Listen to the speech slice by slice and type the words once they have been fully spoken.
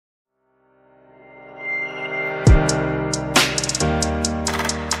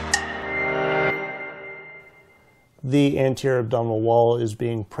The anterior abdominal wall is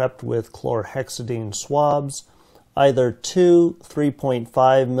being prepped with chlorhexidine swabs, either two 3.5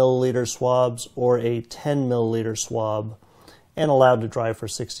 milliliter swabs or a 10 milliliter swab, and allowed to dry for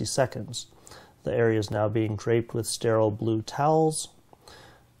 60 seconds. The area is now being draped with sterile blue towels.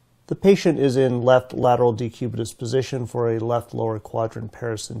 The patient is in left lateral decubitus position for a left lower quadrant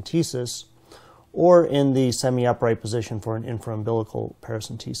paracentesis, or in the semi-upright position for an infraumbilical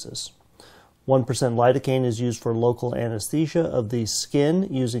paracentesis. 1% lidocaine is used for local anesthesia of the skin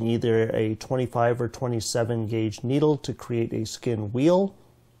using either a 25 or 27 gauge needle to create a skin wheal.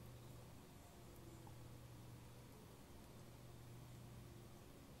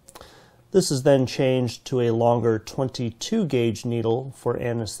 This is then changed to a longer 22 gauge needle for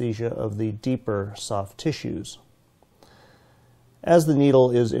anesthesia of the deeper soft tissues. As the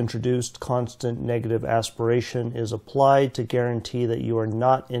needle is introduced, constant negative aspiration is applied to guarantee that you are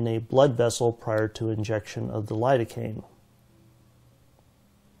not in a blood vessel prior to injection of the lidocaine.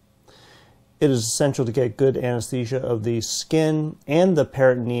 It is essential to get good anesthesia of the skin and the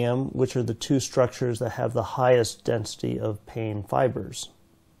peritoneum, which are the two structures that have the highest density of pain fibers.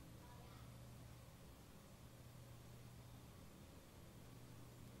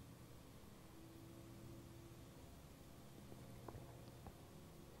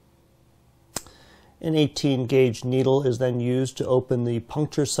 An 18 gauge needle is then used to open the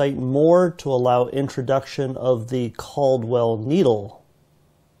puncture site more to allow introduction of the Caldwell needle.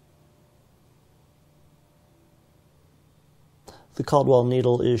 The Caldwell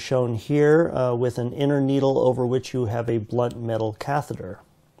needle is shown here with an inner needle over which you have a blunt metal catheter.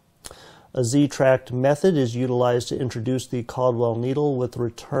 A Z-tract method is utilized to introduce the Caldwell needle with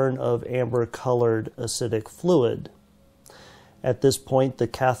return of amber-colored acidic fluid. At this point, the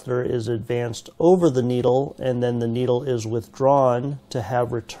catheter is advanced over the needle, and then the needle is withdrawn to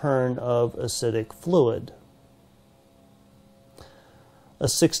have return of acidic fluid. A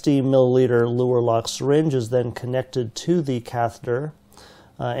 60 milliliter Luer-Lock syringe is then connected to the catheter,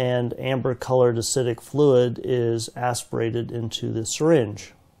 and amber-colored acidic fluid is aspirated into the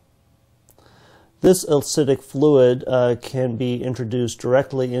syringe. This acidic fluid can be introduced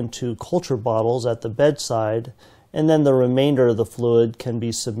directly into culture bottles at the bedside, and then the remainder of the fluid can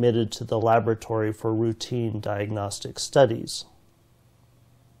be submitted to the laboratory for routine diagnostic studies.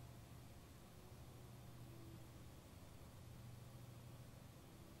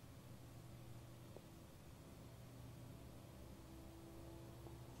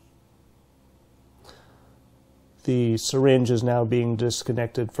 The syringe is now being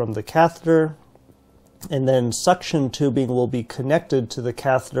disconnected from the catheter, and then suction tubing will be connected to the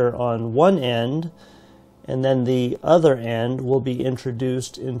catheter on one end, and then the other end will be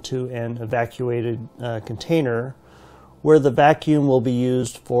introduced into an evacuated container where the vacuum will be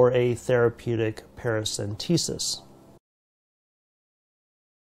used for a therapeutic paracentesis.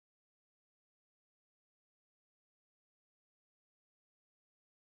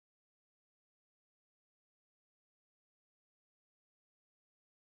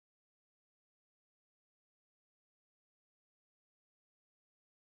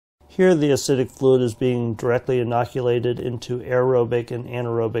 Here the acidic fluid is being directly inoculated into aerobic and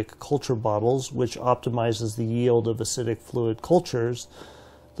anaerobic culture bottles, which optimizes the yield of acidic fluid cultures.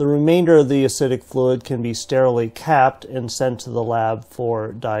 The remainder of the acidic fluid can be sterilely capped and sent to the lab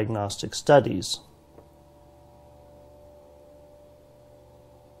for diagnostic studies.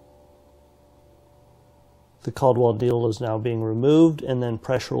 The Caldwell needle is now being removed, and then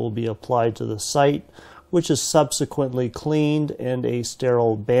pressure will be applied to the site, which is subsequently cleaned, and a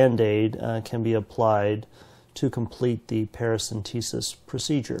sterile Band-Aid can be applied to complete the paracentesis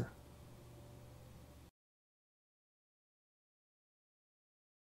procedure.